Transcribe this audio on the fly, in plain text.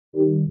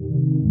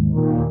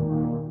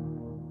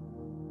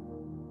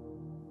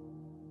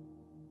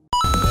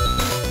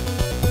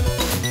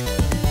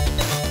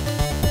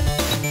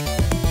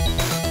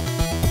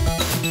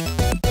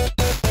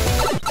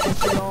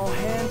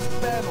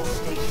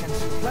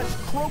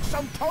Croak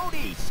some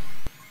toadies!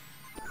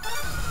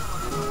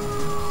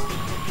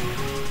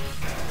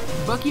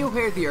 Bucky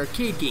O'Hare the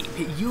arcade game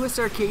hit US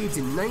arcades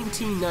in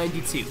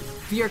 1992.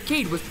 The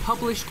arcade was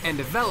published and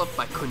developed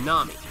by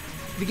Konami.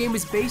 The game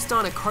was based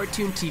on a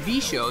cartoon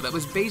TV show that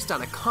was based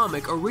on a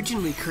comic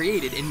originally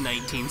created in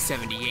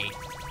 1978.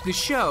 The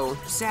show,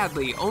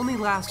 sadly, only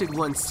lasted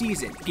one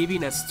season,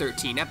 giving us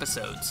 13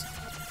 episodes.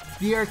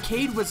 The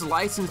arcade was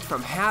licensed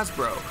from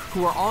Hasbro,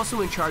 who are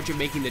also in charge of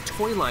making the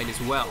toy line as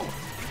well.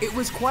 It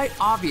was quite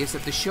obvious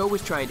that the show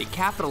was trying to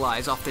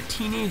capitalize off the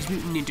Teenage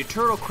Mutant Ninja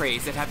Turtle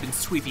craze that had been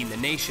sweeping the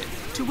nation,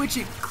 to which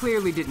it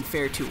clearly didn't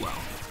fare too well.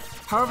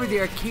 However, the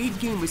arcade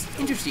game was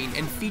interesting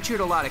and featured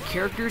a lot of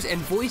characters and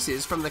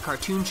voices from the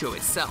cartoon show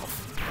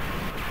itself.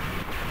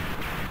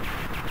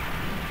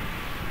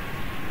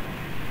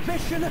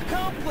 Mission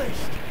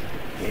accomplished!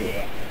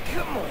 Yeah,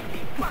 come on, me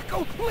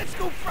bucko, let's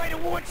go fight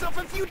awards off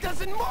a few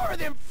dozen more of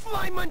them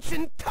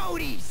fly-munching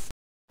toadies!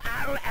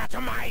 I'll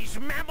atomize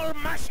mammal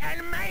mush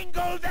and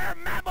mangle their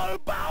mammal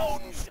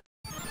bones!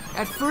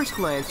 At first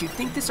glance, you'd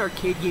think this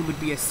arcade game would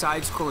be a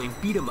side-scrolling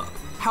beat-em-up.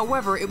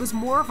 However, it was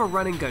more of a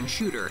run-and-gun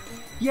shooter.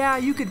 Yeah,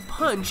 you could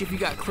punch if you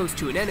got close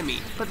to an enemy,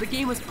 but the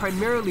game was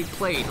primarily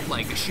played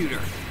like a shooter.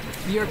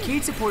 The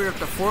arcade supported up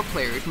to 4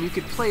 players, and you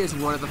could play as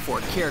one of the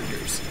 4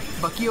 characters: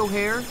 Bucky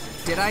O'Hare,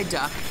 Deadeye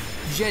Duck,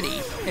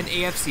 Jenny, and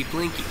AFC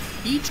Blinky.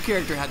 Each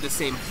character had the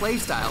same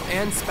playstyle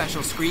and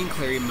special screen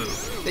clearing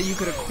move that you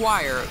could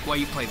acquire while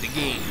you played the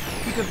game.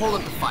 You could hold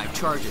up to 5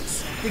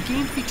 charges. The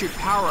game featured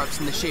power-ups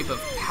in the shape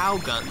of POW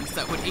guns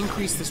that would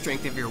increase the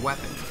strength of your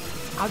weapon.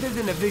 Other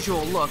than a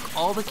visual look,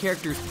 all the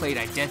characters played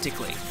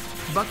identically.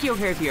 Bucky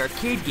O'Hare the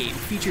arcade game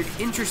featured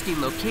interesting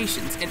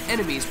locations and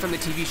enemies from the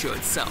TV show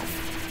itself.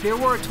 There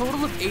were a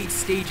total of 8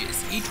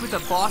 stages, each with a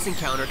boss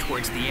encounter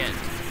towards the end.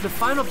 The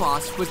final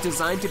boss was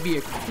designed to be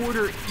a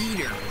quarter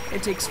eater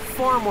and takes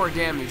far more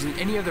damage than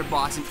any other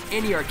boss in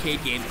any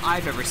arcade game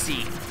I've ever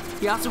seen.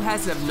 He also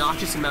has an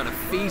obnoxious amount of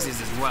phases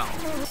as well.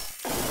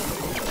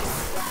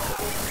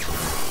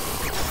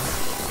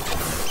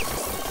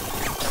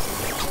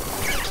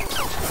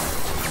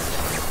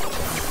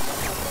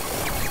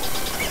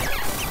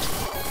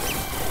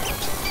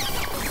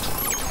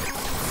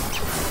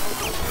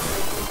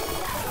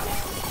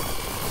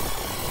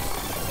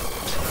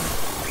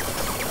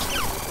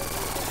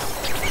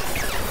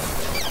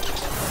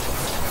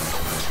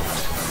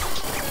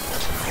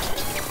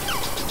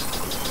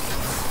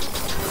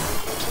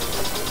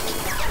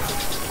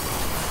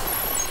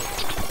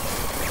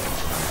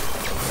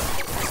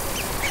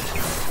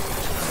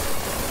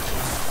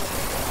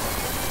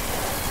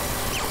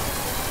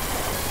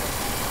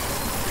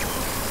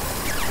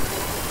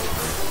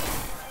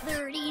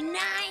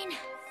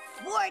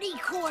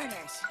 $40.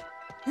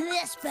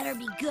 This better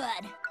be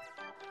good.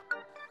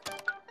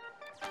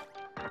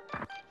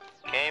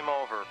 Game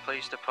over.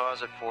 Please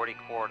deposit 40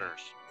 quarters.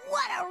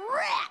 What a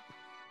rip!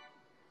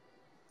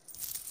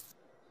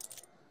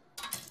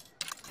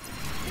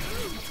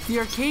 The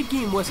arcade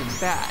game wasn't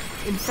bad.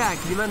 In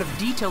fact, the amount of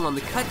detail on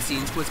the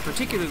cutscenes was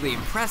particularly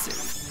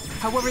impressive.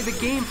 However, the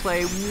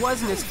gameplay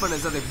wasn't as fun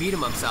as other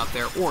beat-em-ups out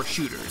there or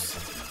shooters.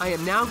 I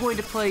am now going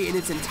to play in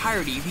its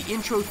entirety the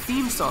intro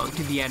theme song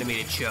to the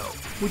animated show,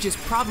 which is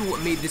probably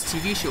what made this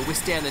TV show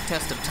withstand the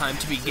test of time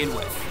to begin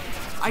with.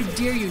 I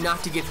dare you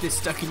not to get this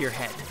stuck in your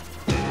head.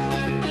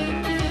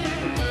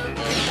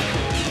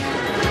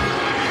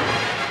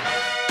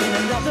 In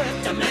another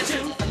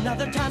dimension,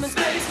 another time and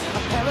space, a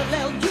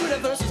parallel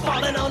universe is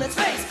falling on its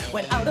face.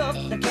 When out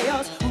of the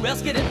chaos, who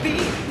else could it be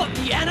but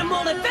the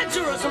animal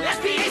adventurers from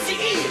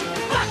SPACE?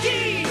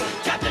 Bucky!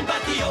 Captain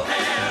Bucky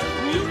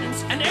O'Hare!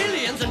 Mutants and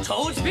aliens and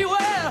toads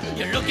beware!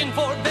 You're looking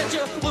for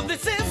adventure? Well,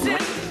 this is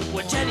it!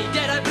 With Jenny,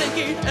 Deadeye,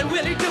 Blinky, and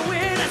Willie to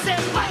win. I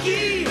said,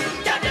 Bucky!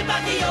 Captain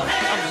Bucky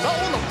O'Hare! And now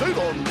an update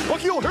on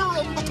Bucky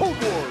O'Hare and the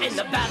Toad Wars. In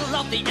the battle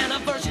of the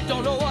universe, you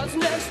don't know what's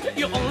next.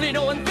 You only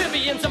know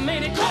amphibians are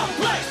made it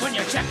complex. When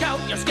you check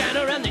out your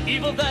scanner and the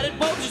evil that it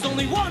poses, there's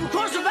only one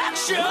course of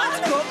action. Let's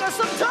cook us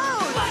some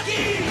toads!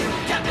 Bucky!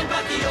 Captain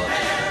Bucky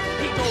O'Hare!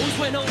 He goes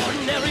when no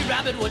ordinary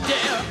rabbit would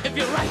dare. If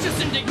your righteous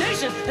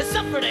indignation has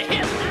suffered a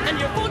hit, and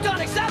your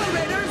photon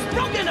accelerator's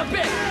broken a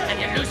bit, and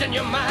you're losing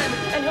your mind,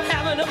 and you're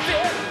having a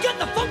fit, get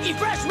the funky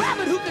fresh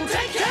rabbit who can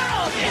take care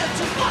of it.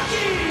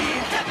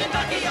 Bucky! Captain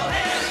Bucky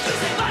O'Hare! You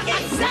say Bucky!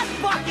 I said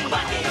Bucky!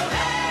 Bucky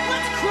O'Hare!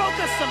 Let's croak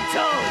us some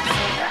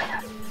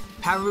toads!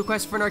 Have a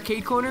request for an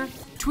arcade corner?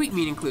 Tweet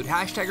me and include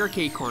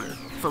 #ArcadeCorner.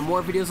 For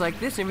more videos like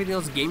this and everything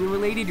else gaming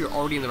related, you're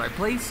already in the right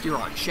place. You're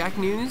on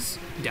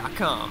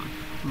Shacknews.com.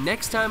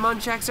 Next time on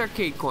Shack's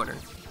Arcade Corner.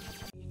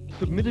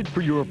 submitted for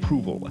your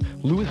approval.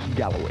 Louis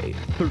Galloway,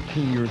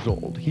 13 years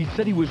old. He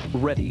said he was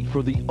ready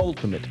for the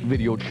ultimate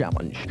video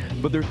challenge.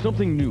 But there's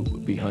something new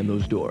behind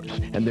those doors,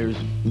 and there's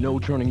no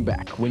turning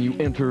back when you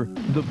enter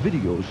the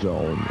video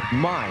zone.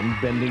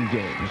 Mind-bending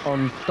games,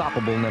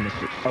 unstoppable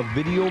nemesis, a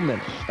video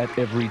menace at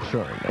every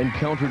turn,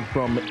 encountered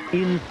from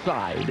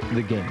inside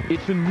the game.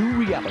 It's a new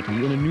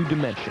reality in a new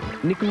dimension.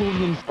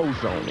 Nickelodeon's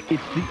Ozone.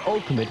 It's the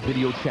ultimate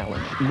video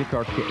challenge. Nick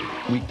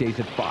Arcade. Weekdays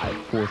at 5,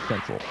 4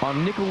 Central.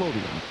 On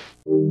Nickelodeon.